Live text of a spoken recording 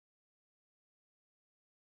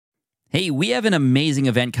Hey, we have an amazing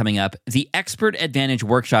event coming up, the Expert Advantage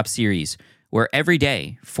Workshop Series, where every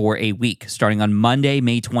day for a week, starting on Monday,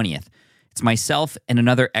 May 20th, it's myself and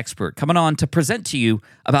another expert coming on to present to you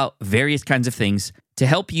about various kinds of things to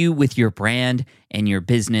help you with your brand and your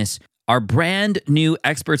business. Our brand new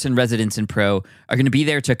experts and residents in Pro are going to be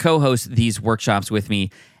there to co-host these workshops with me,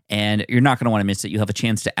 and you're not going to want to miss it. You'll have a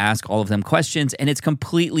chance to ask all of them questions, and it's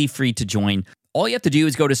completely free to join. All you have to do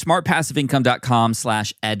is go to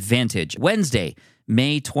smartpassiveincome.com/advantage. Wednesday,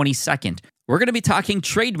 May 22nd. We're going to be talking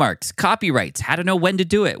trademarks, copyrights, how to know when to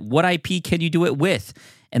do it, what IP can you do it with,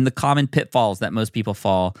 and the common pitfalls that most people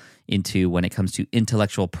fall into when it comes to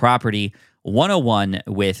intellectual property 101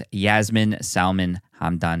 with Yasmin Salman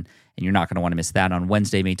Hamdan. And you're not going to want to miss that on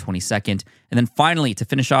Wednesday, May 22nd. And then finally, to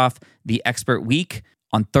finish off the Expert Week,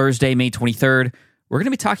 on Thursday, May 23rd, we're going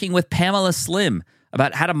to be talking with Pamela Slim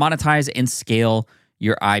about how to monetize and scale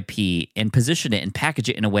your IP and position it and package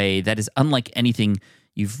it in a way that is unlike anything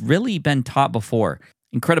you've really been taught before.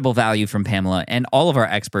 Incredible value from Pamela and all of our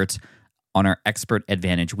experts on our Expert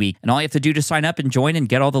Advantage Week. And all you have to do to sign up and join and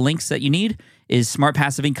get all the links that you need is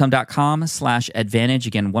smartpassiveincome.com/advantage.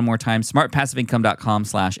 Again, one more time,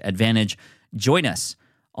 smartpassiveincome.com/advantage. Join us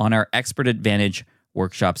on our Expert Advantage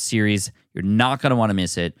Workshop Series. You're not going to want to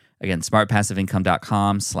miss it. Again,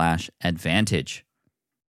 smartpassiveincome.com/advantage.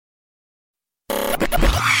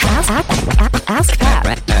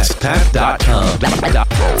 AskPat.com.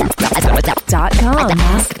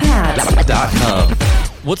 AskPat.com.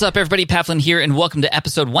 What's up, everybody? Pat Flynn here, and welcome to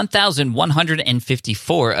episode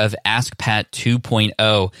 1154 of Ask Pat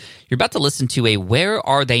 2.0. You're about to listen to a Where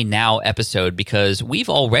Are They Now episode because we've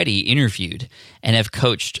already interviewed and have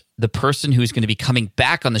coached the person who's going to be coming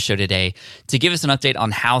back on the show today to give us an update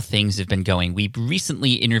on how things have been going. We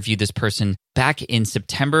recently interviewed this person back in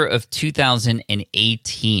September of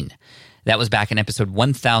 2018. That was back in episode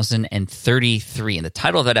 1033, and the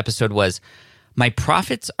title of that episode was, My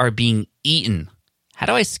Profits Are Being Eaten. How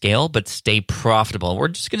do I scale but stay profitable? We're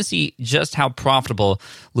just going to see just how profitable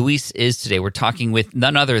Luis is today. We're talking with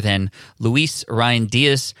none other than Luis Ryan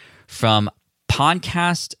Diaz from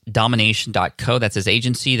podcastdomination.co. That's his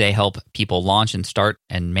agency. They help people launch and start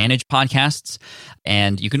and manage podcasts.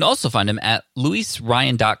 And you can also find him at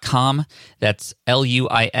luisryan.com. That's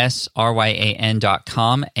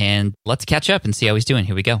LUISRYAN.com. And let's catch up and see how he's doing.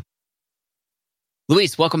 Here we go.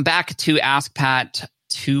 Luis, welcome back to Ask Pat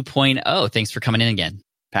 2.0. Thanks for coming in again.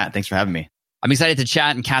 Pat, thanks for having me. I'm excited to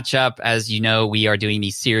chat and catch up. As you know, we are doing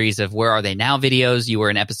these series of Where Are They Now videos. You were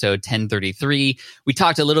in episode 1033. We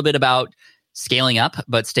talked a little bit about scaling up,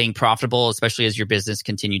 but staying profitable, especially as your business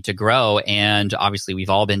continued to grow. And obviously, we've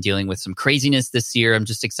all been dealing with some craziness this year. I'm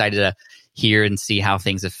just excited to hear and see how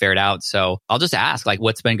things have fared out. So I'll just ask,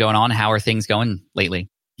 what's been going on? How are things going lately?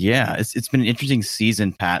 Yeah, it's been an interesting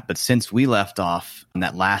season, Pat. But since we left off in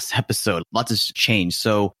that last episode, lots has changed.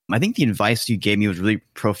 So I think the advice you gave me was really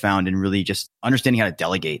profound and really just understanding how to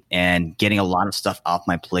delegate and getting a lot of stuff off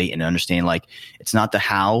my plate and understanding it's not the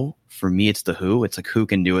how for me, it's the who. It's who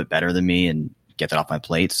can do it better than me and get that off my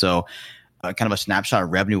plate. So kind of a snapshot of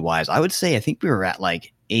revenue wise, I would say I think we were at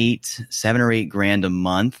 $7 or $8 grand a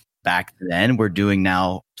month back then. We're doing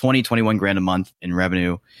now 21 grand a month in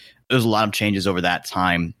revenue. There's a lot of changes over that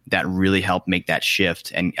time that really helped make that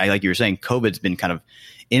shift. And like you were saying, COVID's been kind of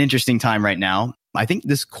an interesting time right now. I think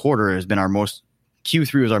this quarter has been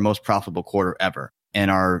Q3 was our most profitable quarter ever. And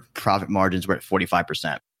our profit margins were at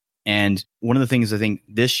 45%. And one of the things I think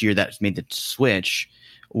this year that's made the switch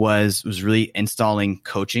was really installing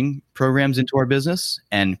coaching programs into our business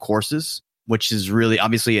and courses, which is really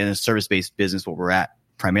obviously in a service-based business where we're at.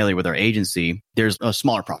 Primarily with our agency, there's a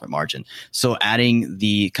smaller profit margin. So adding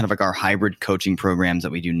the kind of our hybrid coaching programs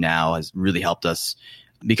that we do now has really helped us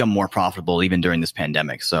become more profitable even during this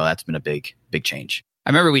pandemic. So that's been a big, big change.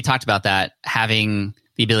 I remember we talked about that, having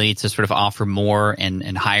the ability to sort of offer more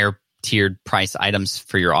and higher tiered price items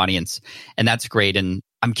for your audience. And that's great. And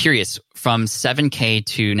I'm curious, from 7K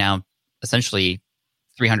to now essentially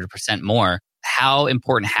 300% more, how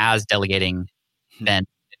important has delegating been?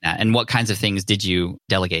 And what kinds of things did you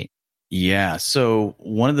delegate? Yeah. So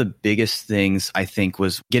one of the biggest things I think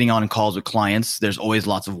was getting on calls with clients. There's always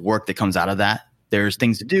lots of work that comes out of that. There's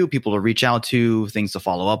things to do, people to reach out to, things to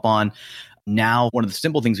follow up on. Now, one of the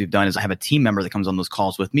simple things we've done is I have a team member that comes on those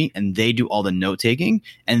calls with me, and they do all the note taking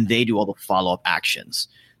and they do all the follow-up actions.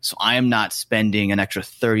 So I am not spending an extra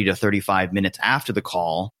 30 to 35 minutes after the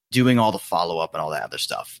call doing all the follow-up and all that other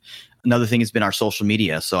stuff. Another thing has been our social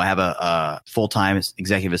media. So I have a full-time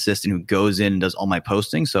executive assistant who goes in and does all my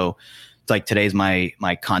posting. So it's today's my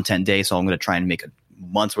content day. So I'm going to try and make a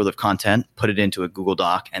month's worth of content, put it into a Google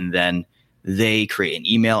Doc, and then they create an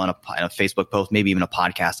email and a Facebook post, maybe even a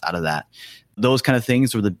podcast out of that. Those kind of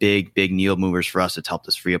things were the big needle movers for us. It's helped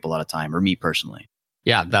us free up a lot of time, or me personally.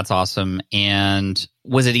 Yeah, that's awesome. And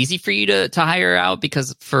was it easy for you to hire out?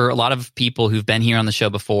 Because for a lot of people who've been here on the show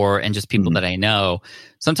before and just people that I know,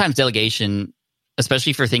 sometimes delegation,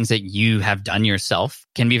 especially for things that you have done yourself,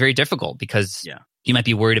 can be very difficult because you might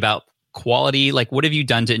be worried about quality. Like, what have you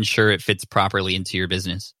done to ensure it fits properly into your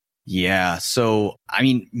business? Yeah. So, I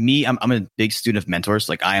mean, I'm a big student of mentors.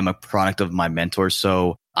 Like, I am a product of my mentors.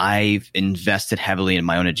 So I've invested heavily in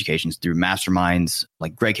my own educations through masterminds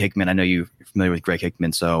like Greg Hickman. I know you're familiar with Greg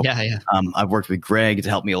Hickman. So I've worked with Greg to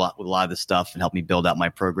help me a lot with a lot of this stuff and help me build out my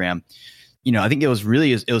program. I think it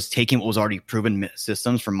was taking what was already proven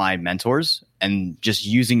systems from my mentors and just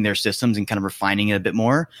using their systems and kind of refining it a bit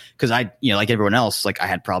more. Cause I, like everyone else, like I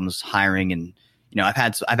had problems hiring and, I've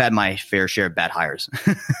had my fair share of bad hires.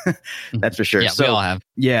 That's for sure. Yeah, so, we all have.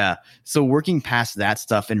 Yeah. So working past that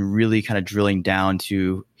stuff and really kind of drilling down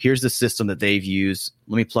to here's the system that they've used.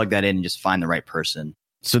 Let me plug that in and just find the right person.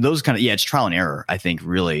 So those kind of, it's trial and error, I think,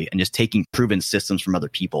 really. And just taking proven systems from other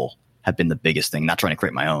people have been the biggest thing, not trying to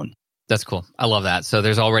create my own. That's cool. I love that. So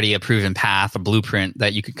there's already a proven path, a blueprint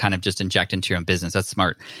that you could kind of just inject into your own business. That's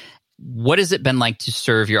smart. What has it been like to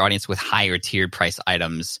serve your audience with higher tiered price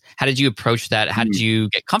items? How did you approach that? How did you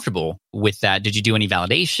get comfortable with that? Did you do any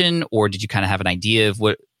validation, or did you kind of have an idea of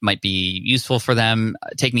what might be useful for them?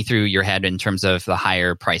 Take me through your head in terms of the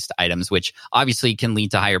higher priced items, which obviously can lead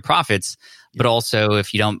to higher profits, but also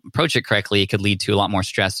if you don't approach it correctly, it could lead to a lot more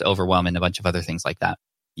stress, overwhelm, and a bunch of other things like that.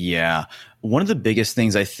 Yeah. One of the biggest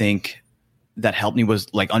things I think that helped me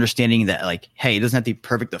was like understanding that like, hey, it doesn't have to be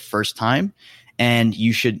perfect the first time. And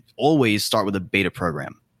you should always start with a beta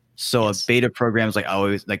program. So a beta program is like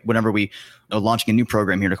always, like whenever we are launching a new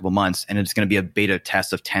program here in a couple months, and it's going to be a beta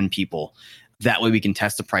test of 10 people. That way we can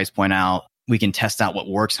test the price point out. We can test out what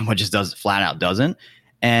works and what just does flat out doesn't.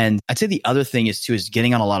 And I'd say the other thing is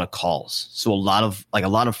getting on a lot of calls. So a lot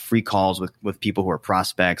of free calls with people who are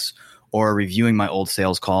prospects, or reviewing my old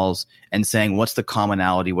sales calls and saying, what's the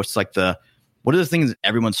commonality? What are the things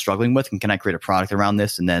everyone's struggling with? And can I create a product around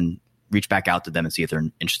this? And then reach back out to them and see if they're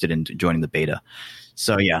interested in joining the beta.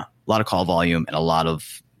 So yeah, a lot of call volume and a lot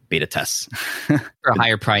of beta tests. For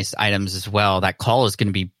higher priced items as well, that call is going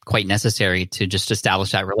to be quite necessary to just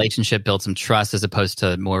establish that relationship, build some trust, as opposed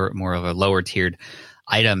to more of a lower tiered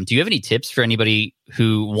item. Do you have any tips for anybody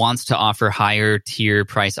who wants to offer higher tier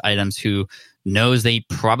price items, who knows they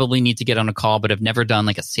probably need to get on a call but have never done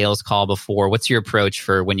like a sales call before? What's your approach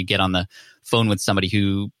for when you get on the phone with somebody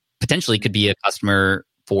who potentially could be a customer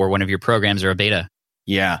for one of your programs or a beta?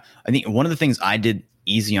 Yeah. I think one of the things I did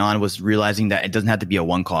easy on was realizing that it doesn't have to be a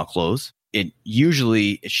 1-call close. It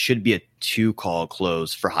should be a 2-call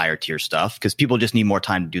close for higher tier stuff, because people just need more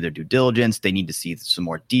time to do their due diligence. They need to see some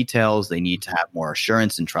more details. They need to have more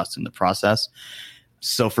assurance and trust in the process.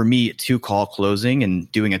 So for me, 2-call closing and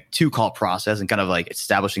doing a 2-call process and kind of like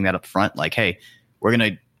establishing that up front, like, hey, we're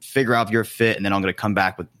going to figure out if you're a fit, and then I'm going to come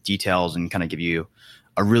back with details and kind of give you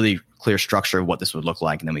a really clear structure of what this would look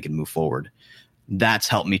like, and then we can move forward. That's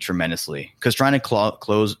helped me tremendously, because trying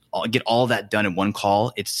to get all that done in one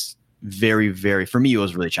call, it's very, very, for me, it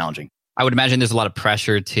was really challenging. I would imagine there's a lot of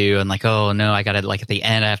pressure too, and like, oh no, I got to, like at the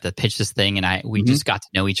end, I have to pitch this thing, and we just got to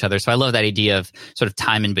know each other. So I love that idea of sort of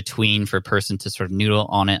time in between for a person to sort of noodle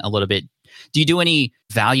on it a little bit. Do you do any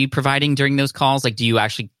value providing during those calls? Like, do you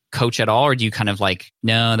actually coach at all, or do you kind of like,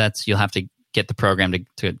 no, you'll have to get the program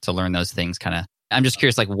to learn those things kind of? I'm just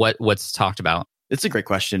curious, like what's talked about. It's a great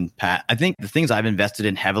question, Pat. I think the things I've invested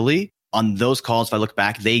in heavily on those calls, if I look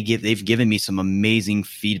back, they've given me some amazing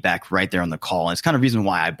feedback right there on the call. And it's kind of the reason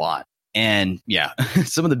why I bought. And yeah,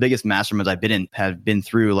 some of the biggest masterminds I've been in have been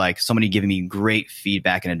through like somebody giving me great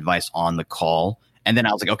feedback and advice on the call. And then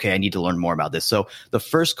I was like, okay, I need to learn more about this. So the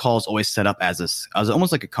first call is always set up as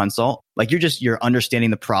almost like a consult. Like you're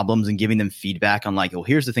understanding the problems and giving them feedback on like, well,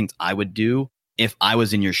 here's the things I would do if I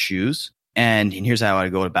was in your shoes. And here's how I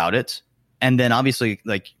go about it. And then obviously,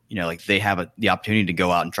 like they have the opportunity to go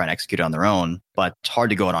out and try and execute it on their own, but it's hard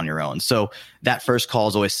to go out on your own. So that first call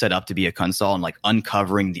is always set up to be a consult and like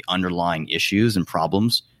uncovering the underlying issues and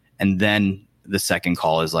problems. And then the second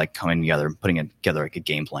call is like coming together and putting together like a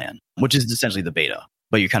game plan, which is essentially the beta,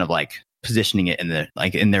 but you're kind of like positioning it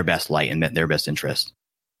in their best light and their best interest.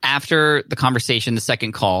 After the conversation, the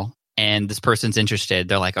second call, and this person's interested,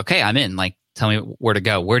 they're like, okay, I'm in. Like, tell me where to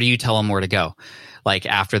go. Where do you tell them where to go? Like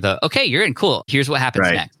after okay, you're in, cool. Here's what happens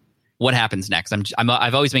next. What happens next?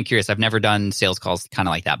 I've always been curious. I've never done sales calls kind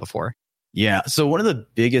of like that before. Yeah. So one of the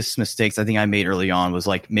biggest mistakes I think I made early on was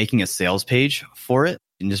like making a sales page for it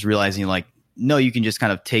and just realizing like no, you can just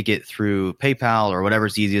kind of take it through PayPal or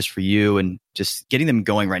whatever's easiest for you, and just getting them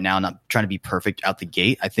going right now, not trying to be perfect out the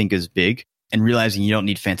gate, I think is big. And realizing you don't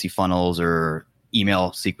need fancy funnels or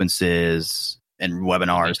email sequences and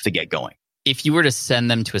webinars to get going. If you were to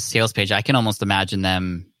send them to a sales page, I can almost imagine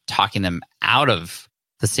them talking them out of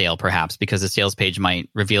the sale, perhaps, because the sales page might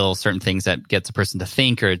reveal certain things that gets a person to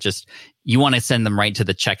think, or just you want to send them right to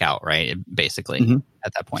the checkout, right? Basically,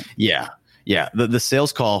 at that point. Yeah. The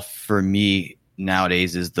sales call for me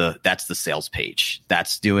nowadays is that's the sales page.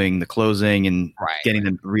 That's doing the closing and getting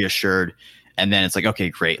them reassured. And then it's like, okay,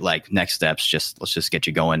 great. Like next steps, let's just get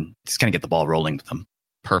you going. Just kind of get the ball rolling with them.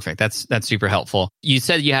 Perfect. That's super helpful. You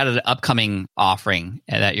said you had an upcoming offering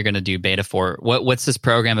that you're going to do beta for. What's this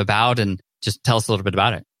program about? And just tell us a little bit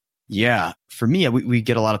about it. Yeah. For me, we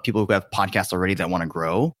get a lot of people who have podcasts already that want to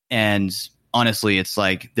grow. And honestly, it's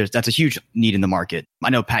like that's a huge need in the market. I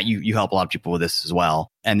know, Pat, you help a lot of people with this as well.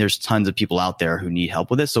 And there's tons of people out there who need help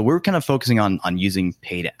with this. So we're kind of focusing on using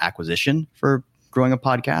paid acquisition for growing a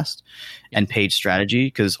podcast and paid strategy,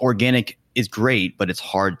 because organic is great, but it's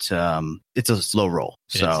hard to, it's a slow roll.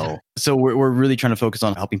 So we're really trying to focus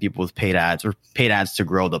on helping people with paid ads to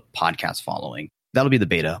grow the podcast following. That'll be the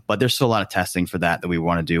beta, but there's still a lot of testing for that we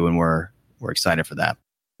want to do. And we're excited for that.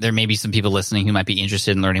 There may be some people listening who might be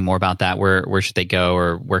interested in learning more about that. Where should they go,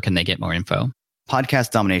 or where can they get more info?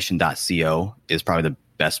 Podcastdomination.co is probably the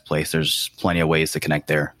best place. There's plenty of ways to connect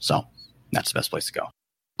there. So that's the best place to go.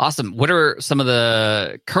 Awesome. What are some of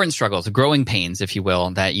the current struggles, growing pains, if you will,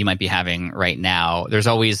 that you might be having right now? There's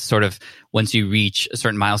always sort of, once you reach a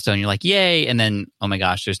certain milestone, you're like, yay. And then, oh my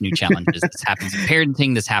gosh, there's new challenges. This happens in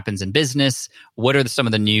parenting. This happens in business. What are some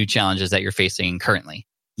of the new challenges that you're facing currently?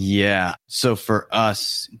 Yeah. So for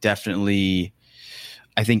us, definitely,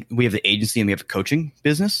 I think we have the agency and we have a coaching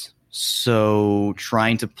business. So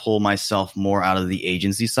trying to pull myself more out of the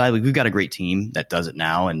agency side. We've got a great team that does it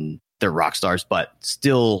now, and they're rock stars, but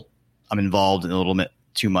still I'm involved in a little bit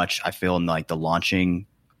too much, I feel, in like the launching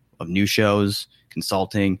of new shows,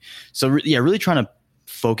 consulting. So really trying to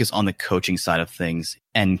focus on the coaching side of things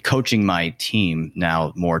and coaching my team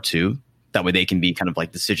now more too. That way they can be kind of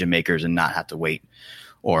like decision makers and not have to wait,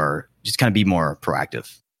 or just kind of be more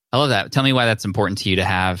proactive. I love that. Tell me why that's important to you to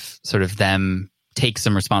have sort of them take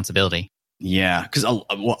some responsibility. Yeah, because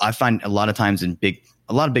I find a lot of times in like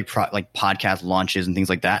podcast launches and things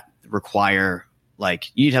like that require,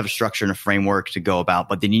 like, you need to have a structure and a framework to go about,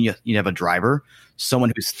 but then you need to have a driver,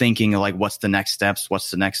 someone who's thinking like, what's the next steps?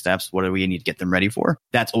 What do we need to get them ready for?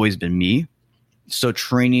 That's always been me. So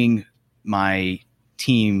training my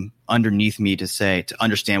team underneath me to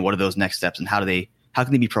understand what are those next steps and how can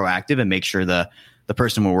they be proactive and make sure the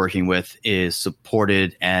person we're working with is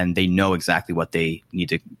supported and they know exactly what they need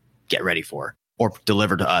to get ready for or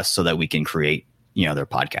deliver to us so that we can create, their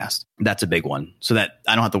podcast. That's a big one. So that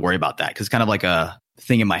I don't have to worry about that, because it's kind of like a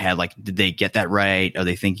thing in my head, like, did they get that right? Are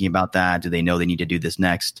they thinking about that? Do they know they need to do this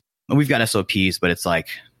next? And we've got SOPs, but it's like,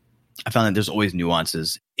 I found that there's always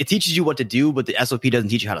nuances. It teaches you what to do, but the SOP doesn't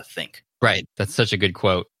teach you how to think. Right. That's such a good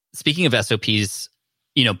quote. Speaking of SOPs,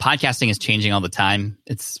 podcasting is changing all the time.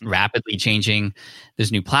 It's rapidly changing.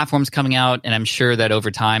 There's new platforms coming out. And I'm sure that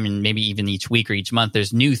over time, and maybe even each week or each month,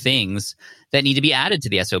 there's new things that need to be added to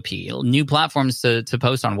the SOP, new platforms to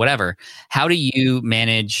post on, whatever. How do you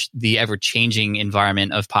manage the ever-changing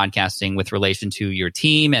environment of podcasting with relation to your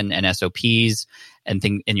team and SOPs and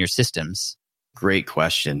your systems? Great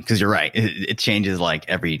question, because you're right. It changes like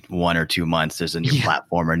every 1 or 2 months. There's a new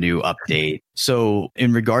platform or new update. So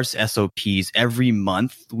in regards to SOPs, every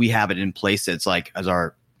month we have it in place. It's like, as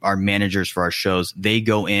our managers for our shows, they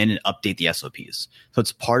go in and update the SOPs. So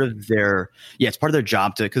it's part of their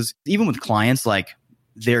job because even with clients, like,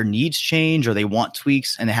 their needs change or they want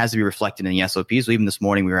tweaks, and it has to be reflected in the SOPs. So even this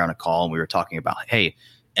morning we were on a call and we were talking about, hey,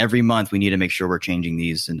 every month we need to make sure we're changing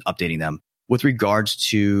these and updating them. With regards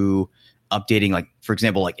to updating, like, for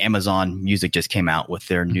example, like Amazon Music just came out with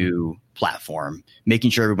their new platform, making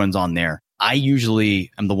sure everyone's on there. I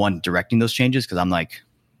usually am the one directing those changes because I'm like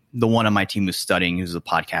the one on my team who's studying, who's a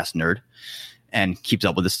podcast nerd and keeps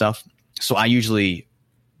up with this stuff. So I usually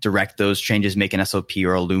direct those changes, make an SOP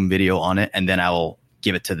or a Loom video on it, and then I will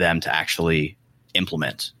give it to them to actually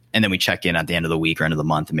implement. And then we check in at the end of the week or end of the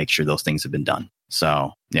month and make sure those things have been done.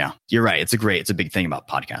 So yeah, you're right. It's a big thing about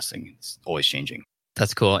podcasting. It's always changing.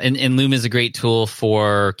 That's cool. And Loom is a great tool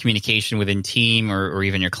for communication within team or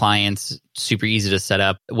even your clients. Super easy to set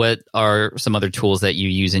up. What are some other tools that you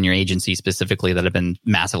use in your agency specifically that have been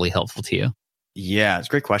massively helpful to you? Yeah, it's a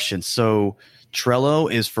great question. So Trello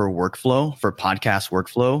is for workflow, for podcast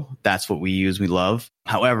workflow. That's what we use. We love.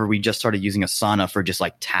 However, we just started using Asana for just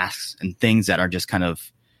like tasks and things that are just kind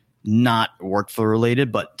of not workflow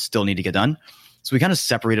related, but still need to get done. So we kind of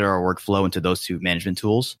separated our workflow into those two management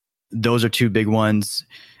tools. Those are two big ones.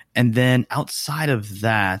 And then outside of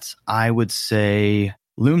that, I would say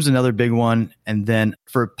Loom's another big one. And then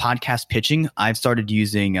for podcast pitching, I've started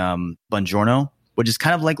using Buongiorno, which is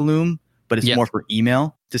kind of like Loom, but it's more for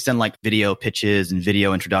email to send like video pitches and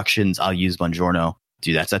video introductions. I'll use Buongiorno to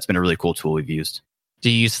do that. So that's been a really cool tool we've used. Do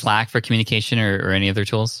you use Slack for communication or any other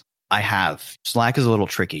tools? I have. Slack is a little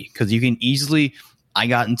tricky because you can easily, I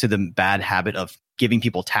got into the bad habit of giving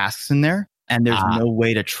people tasks in there and there's no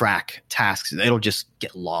way to track tasks. It'll just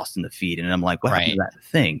get lost in the feed. And I'm like, what happened to that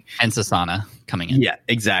thing? And Asana coming in. Yeah,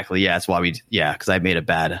 exactly. Yeah, that's why because I made a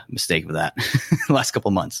bad mistake with that the last couple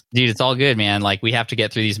of months. Dude, it's all good, man. Like we have to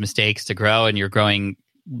get through these mistakes to grow, and you're growing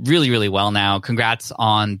really, really well now. Congrats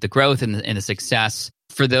on the growth and the success.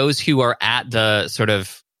 For those who are at the sort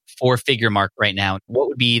of 4-figure mark right now, what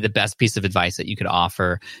would be the best piece of advice that you could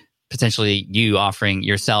offer, potentially you offering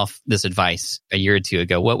yourself this advice a year or two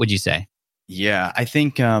ago? What would you say? Yeah, I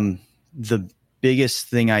think the biggest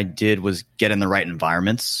thing I did was get in the right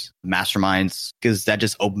environments, masterminds, because that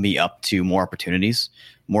just opened me up to more opportunities,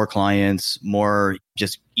 more clients, more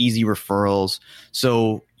just easy referrals.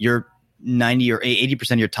 So your 90 or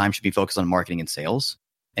 80% of your time should be focused on marketing and sales.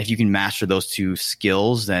 If you can master those two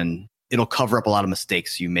skills, then it'll cover up a lot of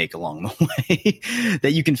mistakes you make along the way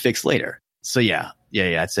that you can fix later. So yeah,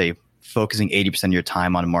 I'd say focusing 80% of your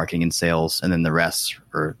time on marketing and sales, and then the rest,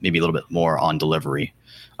 or maybe a little bit more on delivery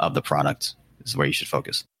of the product, is where you should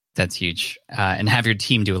focus. That's huge. And have your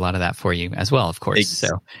team do a lot of that for you as well, of course.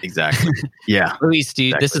 Exactly. Yeah. Luis,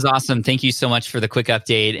 dude, This is awesome. Thank you so much for the quick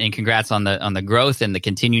update, and congrats on the growth and the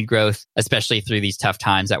continued growth, especially through these tough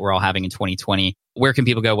times that we're all having in 2020. Where can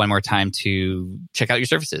people go one more time to check out your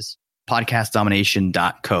services?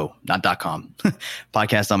 Podcastdomination.co, not .com.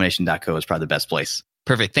 Podcastdomination.co is probably the best place.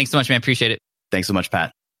 Perfect. Thanks so much, man. Appreciate it. Thanks so much,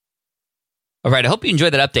 Pat. All right. I hope you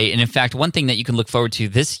enjoyed that update. And in fact, one thing that you can look forward to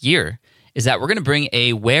this year is that we're going to bring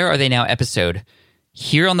a Where Are They Now episode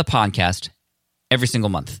here on the podcast every single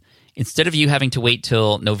month. Instead of you having to wait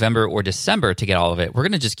till November or December to get all of it, we're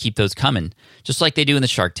going to just keep those coming, just like they do in the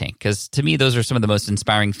Shark Tank. Because to me, those are some of the most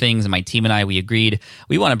inspiring things. And my team and I, we agreed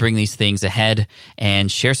we want to bring these things ahead and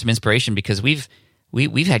share some inspiration, because we've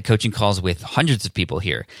had coaching calls with hundreds of people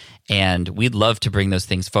here, and we'd love to bring those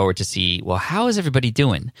things forward to see, well, how is everybody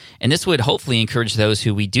doing? And this would hopefully encourage those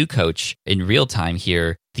who we do coach in real time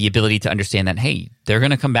here the ability to understand that, hey, they're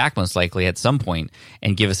going to come back most likely at some point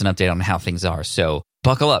and give us an update on how things are. So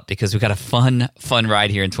buckle up, because we've got a fun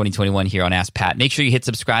ride here in 2021 here on Ask Pat. Make sure you hit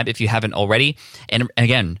subscribe if you haven't already. And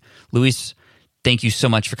again, Luis, thank you so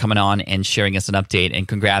much for coming on and sharing us an update, and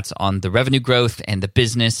congrats on the revenue growth and the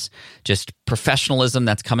business, just professionalism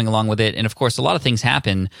that's coming along with it. And of course, a lot of things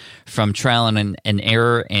happen from trial and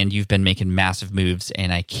error, and you've been making massive moves,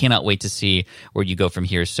 and I cannot wait to see where you go from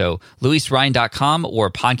here. So LuisRyan.com or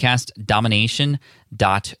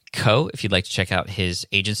podcastdomination.co if you'd like to check out his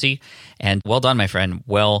agency. And well done, my friend.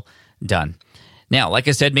 Well done. Now, like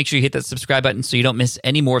I said, make sure you hit that subscribe button so you don't miss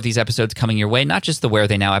any more of these episodes coming your way. Not just the Where Are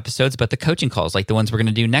They Now episodes, but the coaching calls like the ones we're going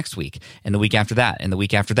to do next week and the week after that and the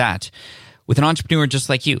week after that with an entrepreneur just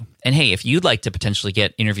like you. And hey, if you'd like to potentially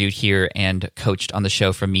get interviewed here and coached on the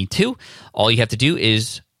show from me too, all you have to do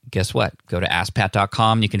is, guess what? Go to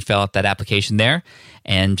askpat.com. You can fill out that application there,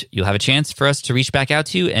 and you'll have a chance for us to reach back out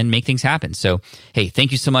to you and make things happen. So, hey,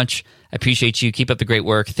 thank you so much. I appreciate you. Keep up the great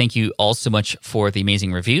work. Thank you all so much for the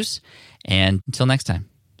amazing reviews. And until next time,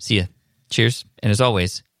 see ya. Cheers. And as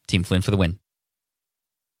always, Team Flynn for the win.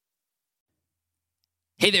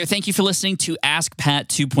 Hey there. Thank you for listening to Ask Pat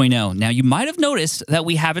 2.0. Now, you might have noticed that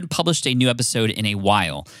we haven't published a new episode in a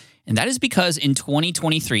while. And that is because in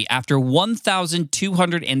 2023, after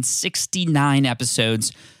 1,269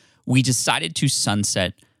 episodes, we decided to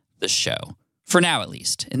sunset the show. For now, at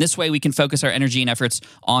least. In this way, we can focus our energy and efforts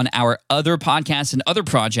on our other podcasts and other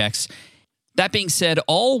projects. That being said,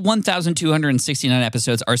 all 1,269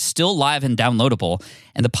 episodes are still live and downloadable,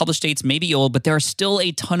 and the published dates may be old, but there are still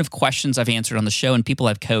a ton of questions I've answered on the show and people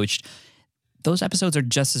I've coached. Those episodes are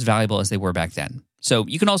just as valuable as they were back then. So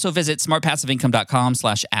you can also visit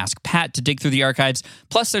smartpassiveincome.com/askpat to dig through the archives.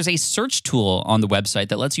 Plus, there's a search tool on the website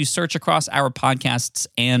that lets you search across our podcasts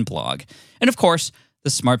and blog. And of course, the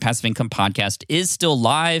Smart Passive Income podcast is still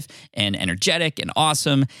live and energetic and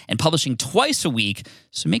awesome and publishing twice a week.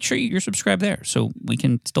 So make sure you're subscribed there so we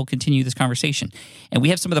can still continue this conversation. And we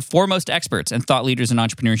have some of the foremost experts and thought leaders in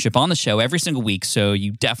entrepreneurship on the show every single week, so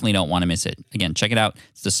you definitely don't want to miss it. Again, check it out.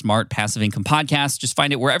 It's the Smart Passive Income podcast. Just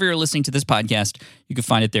find it wherever you're listening to this podcast. You can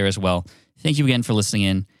find it there as well. Thank you again for listening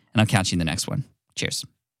in, and I'll catch you in the next one. Cheers.